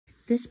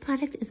This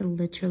product is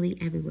literally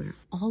everywhere,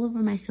 all over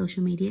my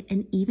social media,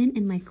 and even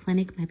in my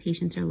clinic, my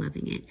patients are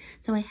loving it.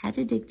 So I had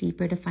to dig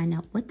deeper to find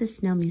out what the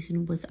Snail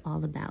Mucin was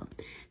all about.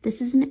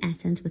 This is an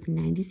essence with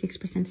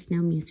 96%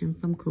 Snail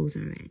Mucin from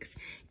COSRX.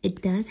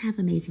 It does have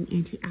amazing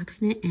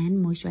antioxidant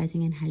and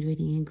moisturizing and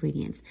hydrating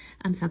ingredients.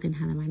 I'm talking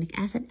hyaluronic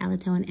acid,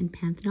 allantoin, and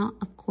panthenol,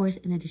 of course,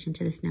 in addition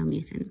to the Snail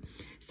Mucin.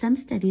 Some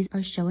studies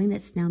are showing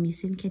that Snail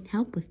Mucin can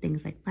help with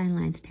things like fine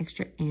lines,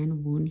 texture,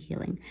 and wound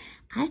healing.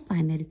 I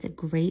find that it's a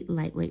great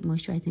lightweight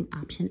moisturizing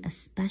option,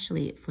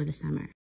 especially for the summer.